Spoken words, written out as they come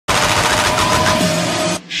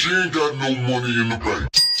She ain't got no money in the bank.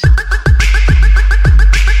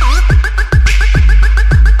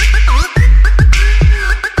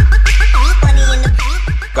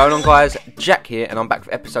 Going on, guys, Jack here, and I'm back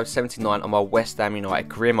for episode 79 on my West Ham United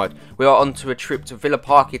career mode. We are on to a trip to Villa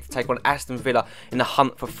Park here to take on Aston Villa in the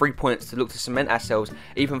hunt for 3 points to look to cement ourselves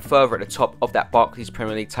even further at the top of that Barclays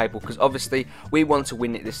Premier League table, because obviously we want to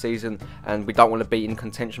win it this season and we don't want to be in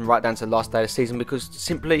contention right down to the last day of the season, because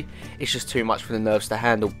simply it's just too much for the nerves to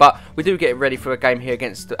handle. But we do get ready for a game here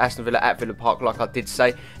against Aston Villa at Villa Park. Like I did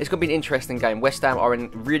say, it's going to be an interesting game. West Ham are in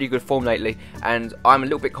really good form lately and I'm a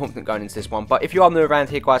little bit confident going into this one. But if you are new around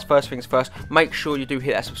here, guys, first things first, make sure you do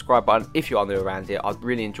hit that subscribe button if you are new around here. I'd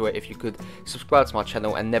really enjoy it if you could subscribe to my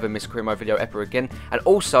channel and never miss a career mode video ever again. And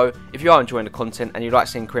also, if you are enjoying the content and you like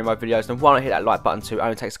seeing career mode videos, then why not hit that like button too? It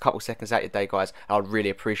only takes a couple seconds out of your day, guys, and I'd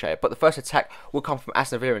really appreciate it. But the first attack will come from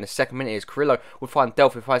Aston Villa in the second minute. Is Carrillo would find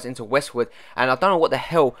Delphi, fires into Westwood, and I don't know what the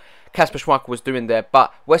hell Kasper Schmeichel was doing there,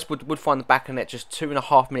 but Westwood would find the back of net just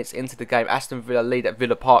 2.5 minutes into the game. Aston Villa lead at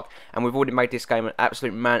Villa Park, and we've already made this game an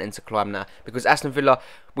absolute mountain to climb now, because Aston Villa,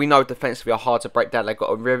 we know defensively are hard to break down. They've got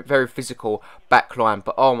a very physical back climb,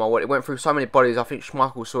 but oh my word, it went through so many bodies. I think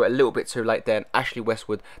Schmeichel saw it a little bit too late there, and Ashley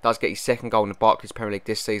Westwood does get his second goal in the Barclays Premier League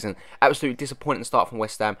this season. Absolutely disappointing start from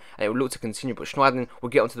West Ham, and it will look to continue, but Schneiderlin will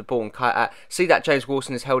get onto the ball and cut at. See that James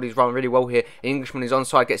Wilson has held his run really well here. The Englishman is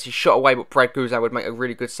onside, gets his shot away, but Brad Guzan would make a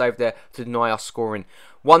really good save there to deny us scoring.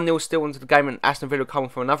 1-0 still into the game, and Aston Villa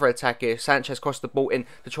coming for another attack here. Sanchez crossed the ball in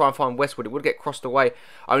to try and find Westwood. It would get crossed away,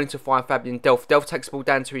 only to find Fabian Delph. Delph takes the ball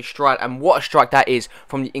down to his stride, and what a strike that is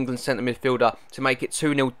from the England centre midfielder to make it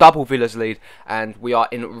 2-0, double Villa's lead, and we are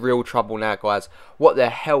in real trouble now, guys. What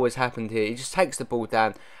the hell has happened here? He just takes the ball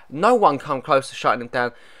down. No one come close to shutting him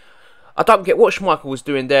down. I don't get what Schmeichel was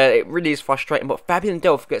doing there. It really is frustrating. But Fabian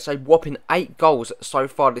Delph gets a whopping 8 goals so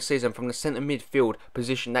far this season from the centre midfield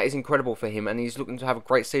position. That is incredible for him, and he's looking to have a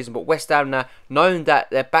great season. But West Ham now, knowing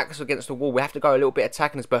that their backs are against the wall, we have to go a little bit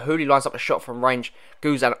attacking as Bahuli lines up a shot from range.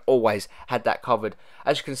 Guzan always had that covered.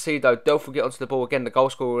 As you can see, though, Delph will get onto the ball again. The goal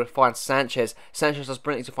scorer will find Sanchez. Sanchez does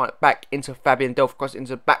brilliantly to find it back into Fabian Delph, across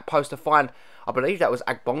into the back post to find, I believe that was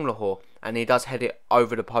Agbonlahor, and he does head it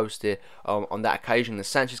over the post here on that occasion. And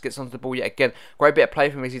Sanchez gets onto the ball yet again. Great bit of play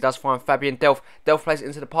from him as he does find Fabian Delph. Delph plays it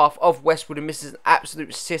into the path of Westwood and misses an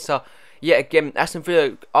absolute sitter yet again. Aston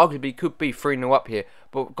Villa arguably could be 3-0 up here,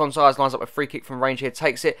 but Gonzalez lines up a free kick from range here,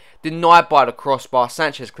 takes it, denied by the crossbar.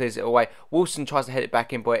 Sanchez clears it away. Wilson tries to head it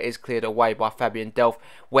back in, but it is cleared away by Fabian Delph.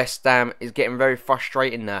 West Ham is getting very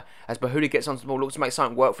frustrating now as Bahuli gets onto the ball, looks to make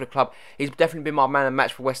something work for the club. He's definitely been my man of the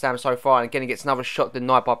match for West Ham so far, and again he gets another shot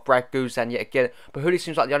denied by Brad Guzan yet again. Bahuli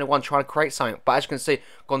seems like the only one trying to create something, but as you can see,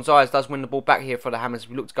 Gonzalez does win the ball back here for the Hammers.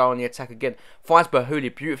 We look to go on the attack again, finds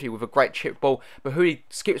Bahuli beautifully with a great chip ball. Bahuli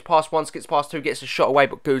skips past one, skips past two, gets a shot away,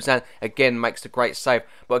 but Guzan again makes the great save.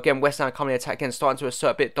 But again, West Ham coming to attack again, starting to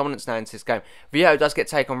assert a bit of dominance now into this game. Vieto does get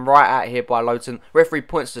taken right out here by Lowton. Referee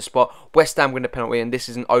points to the spot. West Ham win the penalty, and this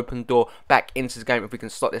is an open door back into the game if we can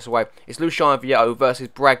slot this away. It's Luciano Vieto versus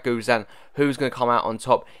Brad Guzan. Who's going to come out on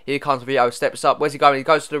top? Here comes Vieto, steps up. Where's he going? He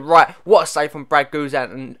goes to the right. What a save from Brad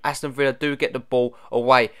Guzan, and Aston Villa do get the ball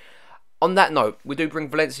away. On that note, we do bring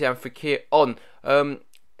Valencia and Fekir on.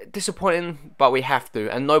 Disappointing, but we have to.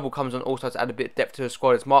 And Noble comes on also to add a bit of depth to the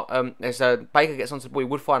squad. As Baker gets onto the ball, he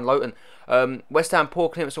would find Lowton. West Ham poor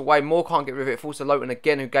clearance away. Moore can't get rid of it. Falls to Lowton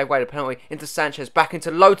again, who gave away the penalty. Into Sanchez, back into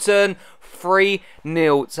Lowton.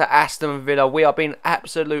 3-0 to Aston Villa. We are being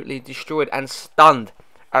absolutely destroyed and stunned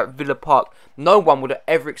at Villa Park. No one would have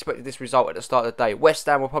ever expected this result at the start of the day. West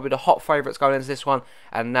Ham were probably the hot favourites going into this one,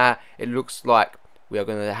 and now it looks like we are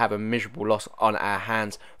going to have a miserable loss on our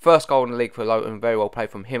hands. First goal in the league for Lowton, very well played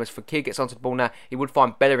from him. As Fekir gets onto the ball now, he would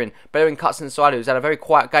find Bellerin. Bellerin cuts inside, who's had a very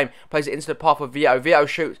quiet game, plays it into the path of Vieto. Vieto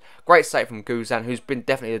shoots, great save from Guzan, who's been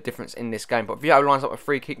definitely the difference in this game. But Vieto lines up a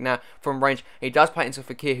free kick now from range. He does play it into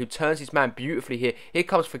Fekir, who turns his man beautifully here. Here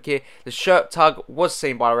comes Fekir. The shirt tug was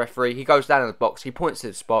seen by the referee. He goes down in the box, he points to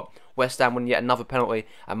the spot. West Ham win yet another penalty,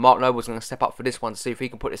 and Mark Noble's going to step up for this one to see if he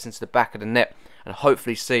can put this into the back of the net and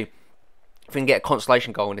hopefully see if we can get a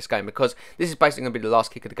consolation goal in this game, because this is basically going to be the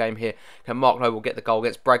last kick of the game here. Can Mark Noble get the goal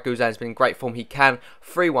against Brad Guzan? Has been in great form. He can.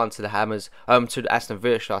 3-1 to the Hammers, to the Aston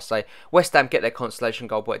Villa, should I say. West Ham get their consolation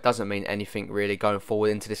goal, but it doesn't mean anything really going forward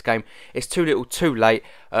into this game. It's too little, too late.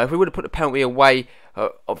 If we would have put the penalty away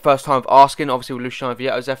first time of asking, obviously with Luciano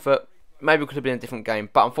Vieto's effort, maybe it could have been a different game,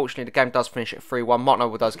 but unfortunately the game does finish at 3-1. Mark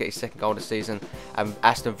Noble does get his second goal of the season, and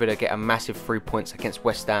Aston Villa get a massive 3 points against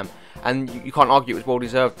West Ham, and you can't argue it was well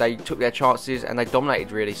deserved. They took their chances and they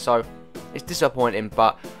dominated really, so it's disappointing,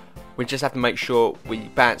 but we just have to make sure we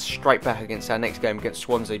bounce straight back against our next game against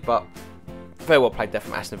Swansea. But very well played there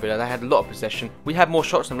from Aston Villa. They had a lot of possession. We had more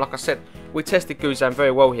shots than them. Like I said, we tested Guzan very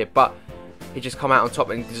well here, but he just come out on top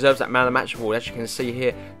and he deserves that man of the match award. As you can see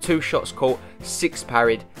here, 2 shots caught, 6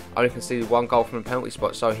 parried. Only conceded 1 goal from the penalty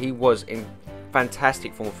spot, so he was in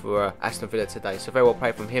fantastic form for Aston Villa today. So very well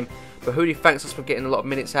played from him. But Hoodie thanks us for getting a lot of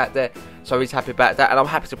minutes out there, so he's happy about that, and I'm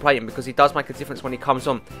happy to play him because he does make a difference when he comes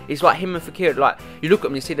on. He's like him and Fakir. Like, you look at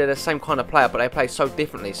them, you see they're the same kind of player, but they play so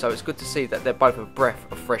differently. So it's good to see that they're both a breath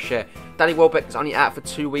of fresh air. Danny Welbeck is only out for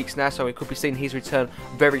 2 weeks now, so we could be seeing his return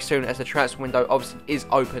very soon as the transfer window obviously is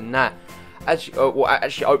open now.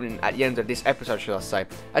 Actually opening at the end of this episode, should I say.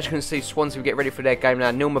 As you can see, Swansea will get ready for their game now.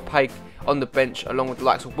 Neil Maupay on the bench, along with the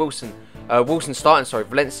likes of Wilson starting,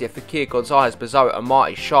 Valencia, Fakir, Gonzalez, Bazzoa,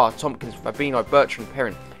 Amati, Shah, Tompkins, Fabinho, Bertrand,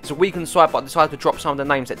 Perrin. It's a weakened side, but I decided to drop some of the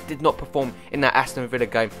names that did not perform in that Aston Villa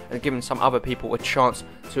game and giving some other people a chance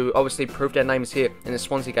to obviously prove their names here in the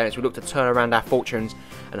Swansea game as we look to turn around our fortunes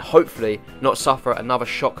and hopefully not suffer another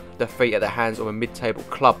shock defeat at the hands of a mid-table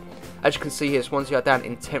club. As you can see here, Swansea are down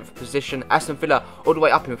in 10th position. Aston Villa all the way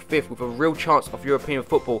up in 5th with a real chance of European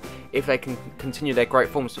football if they can continue their great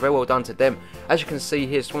form. So very well done to them. As you can see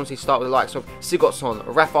here, Swansea start with the likes of Sigurdsson,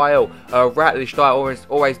 Raphael, Ratlish,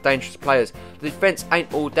 always dangerous players. The defence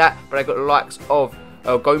ain't all that, but they got the likes of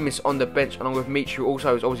Gomez on the bench, along with Michi, who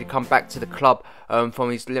also has obviously come back to the club from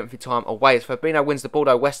his lengthy time away. As Fabinho wins the ball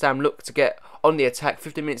though, West Ham look to get on the attack.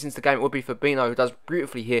 15 minutes into the game, it would be Fabinho who does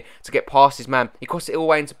beautifully here to get past his man. He crosses it all the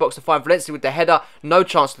way into box to find Valencia with the header. No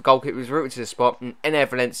chance the goalkeeper was rooted to the spot. And NR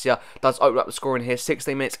Valencia does open up the scoring here.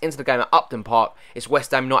 16 minutes into the game at Upton Park. It's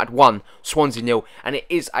West Ham United 1, Swansea 0. And it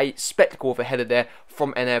is a spectacle of a header there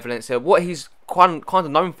from NR Valencia. What he's kind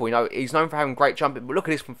of known for, he's known for having great jumping, but look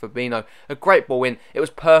at this from Fabinho, a great ball in. It was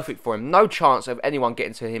perfect for him, no chance of anyone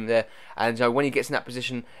getting to him there, and when he gets in that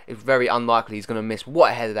position, it's very unlikely he's going to miss.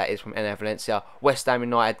 What a header that is from NR Valencia. West Ham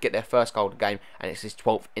United get their first goal of the game, and it's his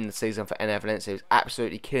 12th in the season for NR Valencia. He's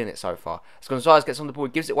absolutely killing it so far. As Gonzalez gets on the ball,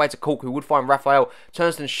 he gives it away to Cork, who would find Raphael,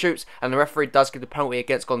 turns and shoots, and the referee does give the penalty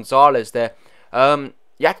against Gonzalez there.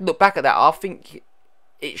 You have to look back at that. I think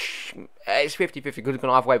it's 50-50, could have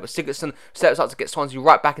gone either way, but Sigurdsson steps up to get Swansea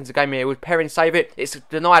right back into the game here. With Perrin save it, it's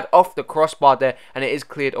denied off the crossbar there, and it is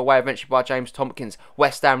cleared away eventually by James Tompkins.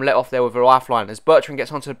 West Ham let off there with a lifeline. As Bertrand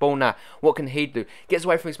gets onto the ball now, what can he do? Gets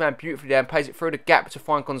away from his man beautifully there and plays it through the gap to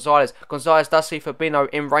find Gonzalez. Gonzalez does see Fabinho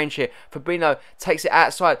in range here. Fabinho takes it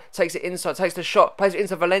outside, takes it inside, takes the shot, plays it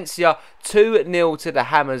into Valencia. 2-0 to the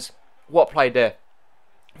Hammers. What play there?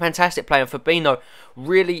 Fantastic play, and Fabinho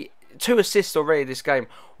really 2 assists already this game.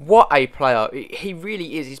 What a player. He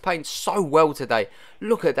really is. He's playing so well today.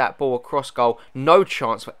 Look at that ball across goal. No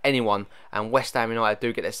chance for anyone. And West Ham United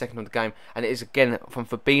do get their second of the game. And it is again from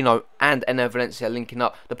Fabinho and NR Valencia linking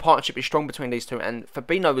up. The partnership is strong between these two. And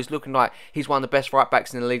Fabinho is looking like he's one of the best right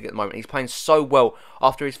backs in the league at the moment. He's playing so well.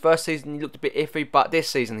 After his first season, he looked a bit iffy. But this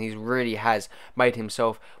season, he really has made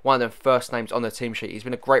himself one of the first names on the team sheet. He's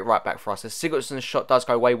been a great right back for us. As Sigurdsson's shot does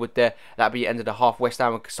go wayward there, that'll be the end of the half. West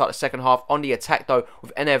Ham will start the second half on the attack though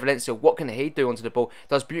with NR Valencia. What can he do onto the ball?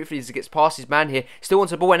 Does beautifully as he gets past his man here. Still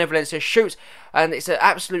onto the ball. NR Valencia shoots, and it's an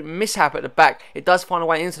absolute mishap at the back. It does find a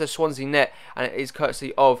way into the Swansea net, and it is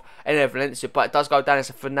courtesy of NR Valencia, but it does go down as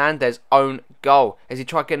a Fernandez own goal. As he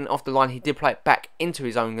tried getting off the line, he did play it back into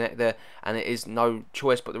his own net there, and it is no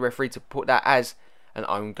choice but the referee to put that as an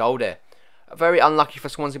own goal there. Very unlucky for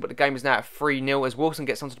Swansea, but the game is now at 3-0 as Wilson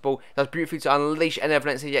gets onto the ball. Does beautifully to unleash NR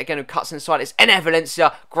Valencia yet again, who cuts inside. It's NR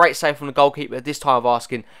Valencia. Great save from the goalkeeper this time of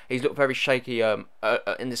asking. He's looked very shaky in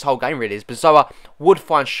this whole game, really. As Bazzoa would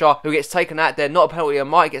find Shah, who gets taken out there. Not a penalty.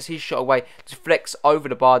 Amati gets his shot away. Deflects over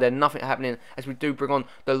the bar there. Nothing happening as we do bring on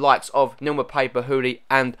the likes of Neil Maupay, Bahuli,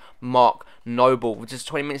 and Mark Noble. With just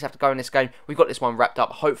 20 minutes left to go in this game, we've got this one wrapped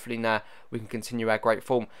up. Hopefully now we can continue our great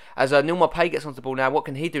form. As Neil Maupay gets onto the ball now, what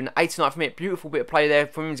can he do in the 89th minute? Beautiful bit of play there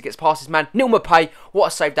from him as he gets past his man. Neil Maupay, what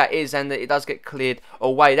a save that is, and it does get cleared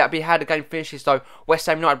away. That'd be how the game finishes though. West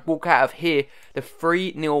Ham United walk out of here the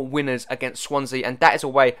 3-0 winners against Swansea, and that is a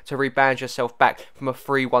way to rebound yourself back from a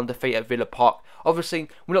 3-1 defeat at Villa Park. Obviously,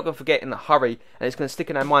 we're not going to forget in a hurry, and it's going to stick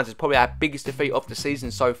in our minds. It's probably our biggest defeat of the season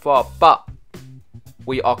so far, but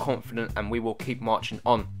we are confident and we will keep marching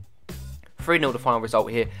on. 3-0 the final result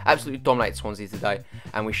here. Absolutely dominated Swansea today,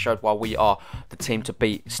 and we showed why we are the team to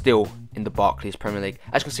beat still in the Barclays Premier League.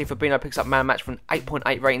 As you can see, Fabinho picks up man match for an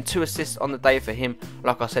 8.8 rating, 2 assists on the day for him.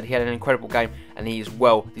 Like I said, he had an incredible game, and he is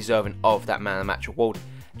well deserving of that man of the match award.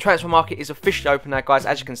 Transfer market is officially open now, guys,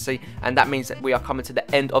 as you can see, and that means that we are coming to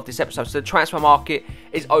the end of this episode. So the transfer market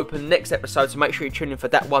is open next episode, so make sure you tune in for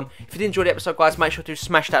that one. If you did enjoy the episode, guys, make sure to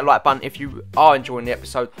smash that like button if you are enjoying the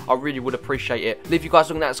episode. I really would appreciate it. Leave you guys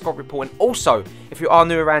looking at the squad report, and also, if you are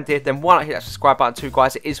new around here, then why not hit that subscribe button too,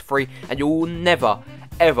 guys? It is free, and you will never,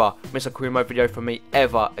 ever miss a career mode video from me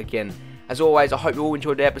ever again. As always, I hope you all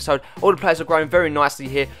enjoyed the episode. All the players are growing very nicely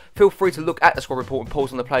here. Feel free to look at the squad report and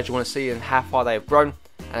pause on the players you want to see and how far they have grown.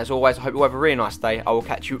 And as always, I hope you all have a really nice day. I will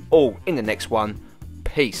catch you all in the next one.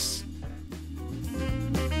 Peace.